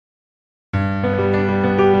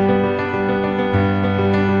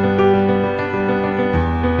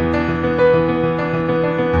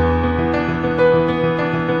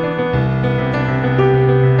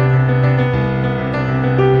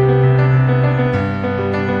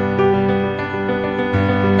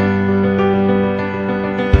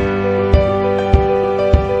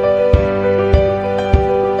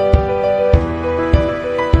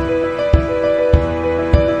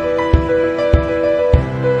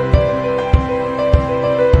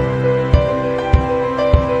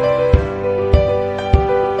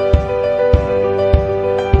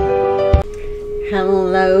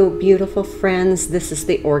beautiful friends. This is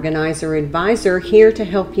the Organizer Advisor, here to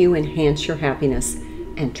help you enhance your happiness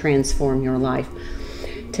and transform your life.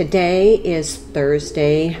 Today is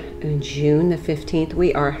Thursday, June the 15th.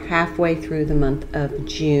 We are halfway through the month of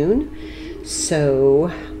June. So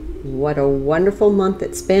what a wonderful month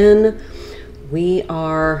it's been. We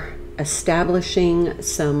are establishing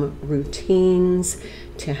some routines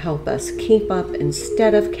to help us keep up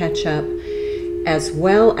instead of catch up, as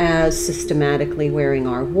well as systematically wearing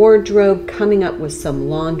our wardrobe, coming up with some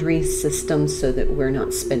laundry systems so that we're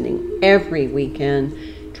not spending every weekend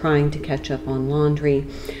trying to catch up on laundry.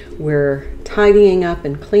 We're tidying up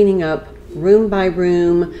and cleaning up room by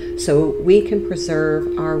room so we can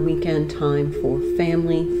preserve our weekend time for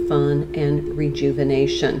family, fun, and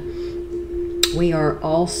rejuvenation. We are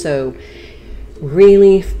also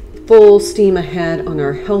really full steam ahead on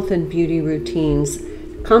our health and beauty routines.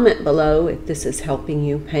 Comment below if this is helping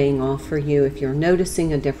you, paying off for you. If you're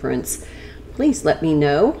noticing a difference, please let me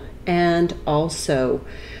know. And also,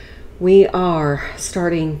 we are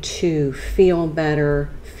starting to feel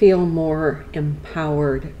better, feel more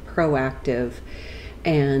empowered, proactive,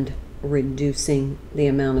 and reducing the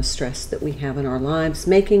amount of stress that we have in our lives,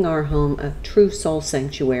 making our home a true soul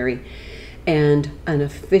sanctuary and an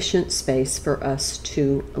efficient space for us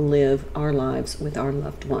to live our lives with our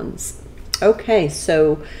loved ones. Okay,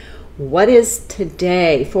 so what is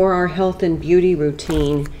today for our health and beauty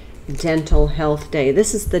routine? Dental Health Day.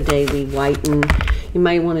 This is the day we whiten. You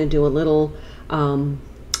might want to do a little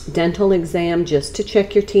dental exam just to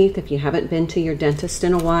check your teeth. If you haven't been to your dentist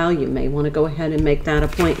in a while, you may want to go ahead and make that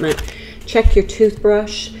appointment. Check your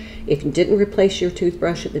toothbrush. If you didn't replace your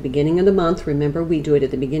toothbrush at the beginning of the month, remember we do it at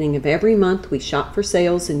the beginning of every month. We shop for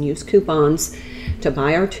sales and use coupons to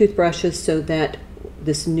buy our toothbrushes so that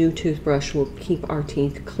this new toothbrush will keep our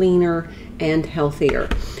teeth cleaner and healthier.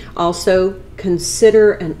 Also,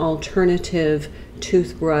 consider an alternative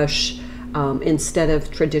toothbrush. Instead of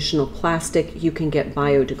traditional plastic, you can get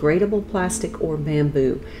biodegradable plastic or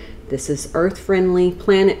bamboo. This is earth-friendly,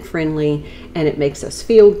 planet-friendly, and it makes us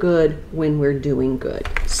feel good when we're doing good.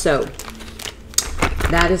 So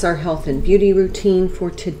that is our health and beauty routine for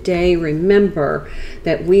today. Remember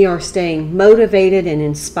that we are staying motivated and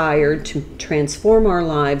inspired to transform our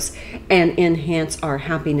lives and enhance our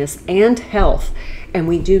happiness and health. And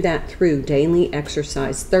we do that through daily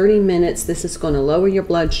exercise, 30 minutes. This is going to lower your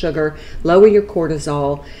blood sugar, lower your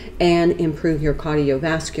cortisol, and improve your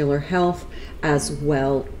cardiovascular health, as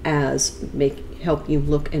well as help you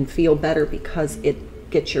look and feel better because it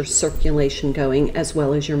gets your circulation going as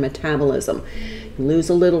well as your metabolism. Lose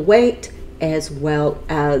a little weight as well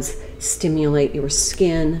as stimulate your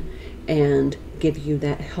skin and give you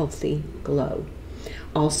that healthy glow.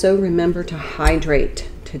 Also, remember to hydrate.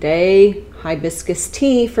 Today, hibiscus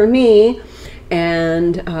tea for me.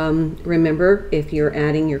 And remember, if you're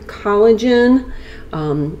adding your collagen,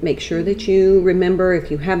 make sure that you remember,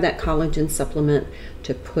 if you have that collagen supplement,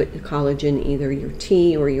 to put the collagen either your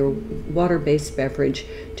tea or your water-based beverage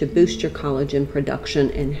to boost your collagen production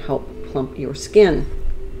and help plump your skin.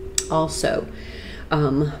 Also,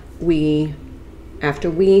 after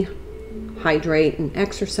we hydrate and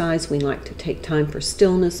exercise, we like to take time for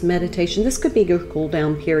stillness, meditation. This could be your cool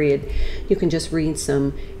down period. You can just read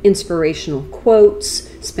some inspirational quotes,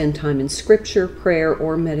 spend time in scripture, prayer,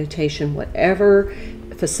 or meditation, whatever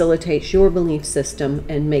facilitates your belief system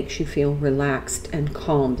and makes you feel relaxed and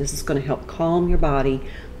calm. This is going to help calm your body,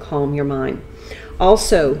 calm your mind.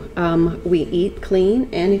 Also, we eat clean,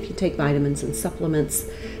 and if you take vitamins and supplements,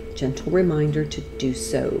 gentle reminder to do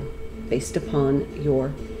so based upon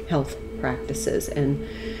your health practices and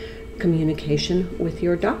communication with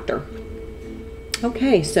your doctor.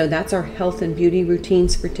 Okay, so that's our health and beauty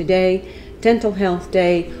routines for today. Dental Health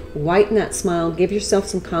Day. Whiten that smile, give yourself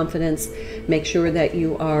some confidence, make sure that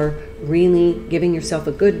you are really giving yourself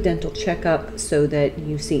a good dental checkup so that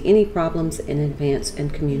you see any problems in advance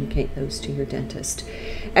and communicate those to your dentist.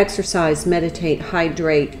 Exercise, meditate,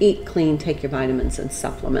 hydrate, eat clean, take your vitamins and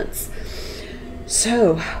supplements.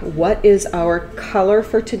 So, what is our color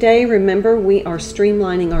for today? Remember, we are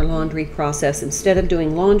streamlining our laundry process. Instead of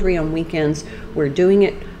doing laundry on weekends, we're doing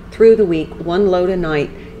it through the week, one load a night,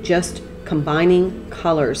 just combining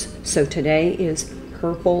colors. So today is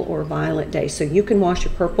purple or violet day. So you can wash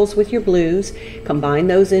your purples with your blues, combine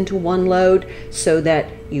those into one load so that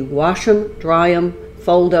you wash them, dry them,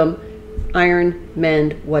 fold them, iron,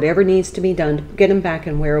 mend, whatever needs to be done to get them back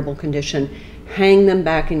in wearable condition. Hang them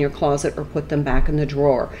back in your closet or put them back in the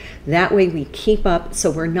drawer. That way we keep up so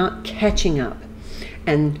we're not catching up,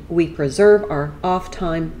 and we preserve our off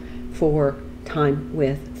time for time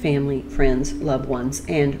with family, friends, loved ones,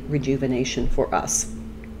 and rejuvenation for us.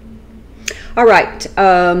 All right,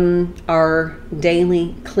 our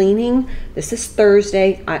daily cleaning. This is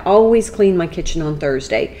Thursday. I always clean my kitchen on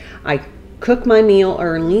Thursday. I cook my meal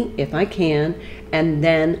early if I can, and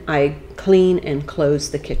then I clean and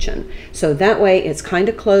close the kitchen. So that way it's kind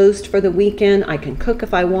of closed for the weekend. I can cook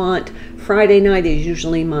if I want. Friday night is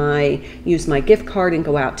usually use my gift card and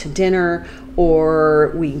go out to dinner,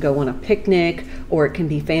 or we go on a picnic, or it can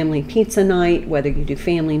be family pizza night, whether you do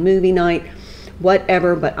family movie night,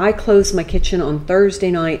 whatever. But I close my kitchen on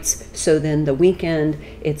Thursday nights, so then the weekend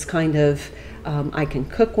it's kind of I can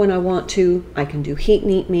cook when I want to, I can do heat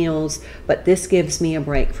and eat meals, but this gives me a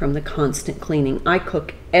break from the constant cleaning. I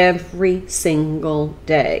cook every single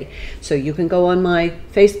day. So you can go on my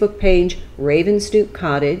Facebook page, Ravensduke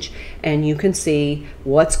Cottage, and you can see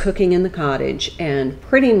what's cooking in the cottage. And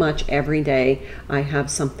pretty much every day I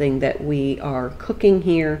have something that we are cooking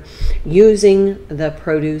here using the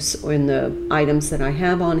produce and the items that I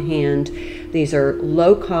have on hand. These are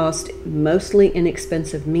low cost, mostly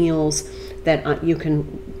inexpensive meals that you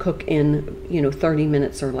can cook in 30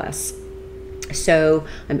 minutes or less. So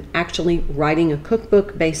I'm actually writing a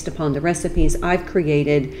cookbook based upon the recipes I've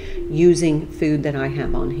created using food that I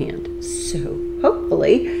have on hand. So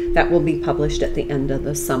hopefully that will be published at the end of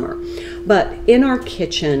the summer. But in our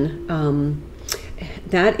kitchen,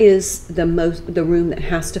 that is the room that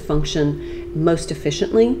has to function most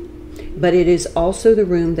efficiently, but it is also the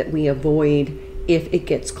room that we avoid if it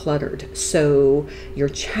gets cluttered. So your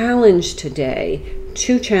challenge today,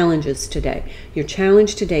 2 challenges today. Your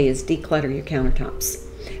challenge today is declutter your countertops.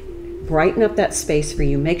 Brighten up that space for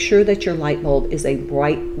you. Make sure that your light bulb is a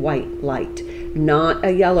bright white light, not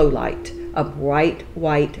a yellow light, a bright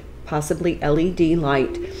white, possibly LED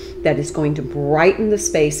light that is going to brighten the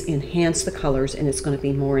space, enhance the colors, and it's going to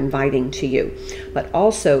be more inviting to you. But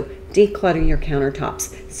also declutter your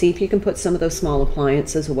countertops. See if you can put some of those small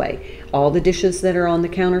appliances away. All the dishes that are on the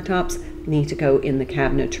countertops need to go in the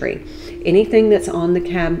cabinetry. Anything that's on the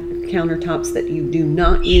countertops that you do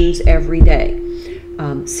not use every day,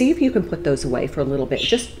 see if you can put those away for a little bit.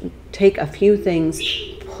 Just take a few things,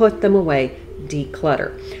 put them away,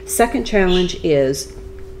 declutter. Second challenge is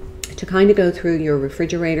to kind of go through your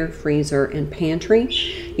refrigerator, freezer, and pantry.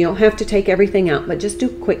 You don't have to take everything out, but just do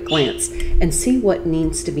a quick glance and see what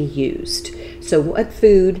needs to be used. So what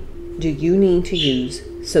food do you need to use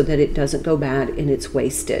so that it doesn't go bad and it's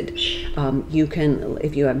wasted? You can,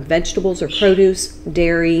 if you have vegetables or produce,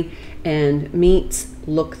 dairy, and meats,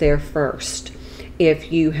 look there first.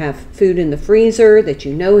 If you have food in the freezer that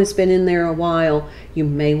you know has been in there a while, you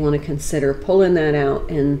may want to consider pulling that out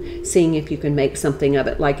and seeing if you can make something of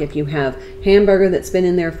it. Like if you have hamburger that's been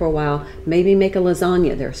in there for a while, maybe make a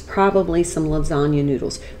lasagna. There's probably some lasagna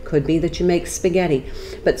noodles. Could be that you make spaghetti.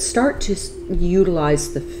 But start to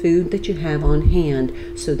utilize the food that you have on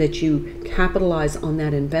hand so that you capitalize on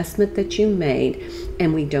that investment that you made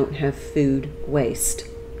and we don't have food waste.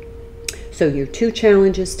 So your 2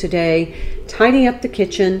 challenges today: tidy up the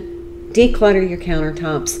kitchen, declutter your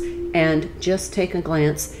countertops, and just take a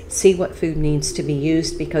glance, see what food needs to be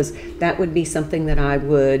used, because that would be something that I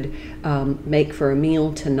would make for a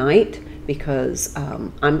meal tonight, because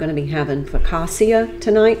I'm going to be having focaccia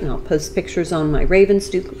tonight, and I'll post pictures on my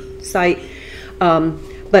Ravensduke site.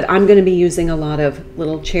 But I'm going to be using a lot of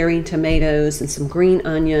little cherry tomatoes and some green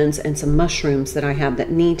onions and some mushrooms that I have that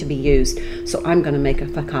need to be used. So I'm going to make a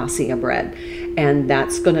focaccia bread, and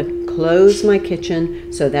that's going to close my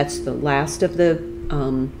kitchen. So that's the last of the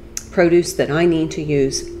produce that I need to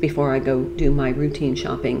use before I go do my routine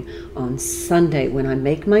shopping on Sunday, when I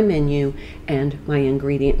make my menu and my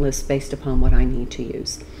ingredient list based upon what I need to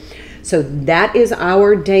use. So that is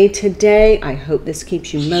our day today. I hope this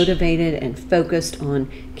keeps you motivated and focused on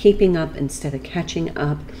keeping up instead of catching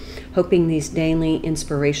up. Hoping these daily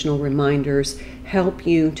inspirational reminders help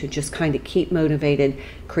you to just kind of keep motivated,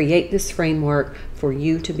 create this framework for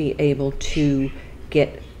you to be able to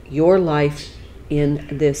get your life in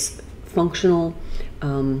this functional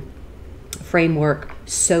framework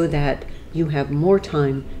so that you have more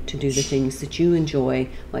time to do the things that you enjoy,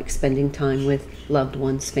 like spending time with loved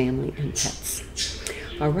ones, family, and pets.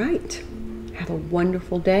 All right. Have a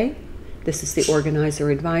wonderful day. This is the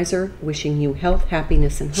Organizer Advisor wishing you health,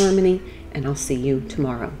 happiness, and harmony, and I'll see you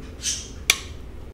tomorrow.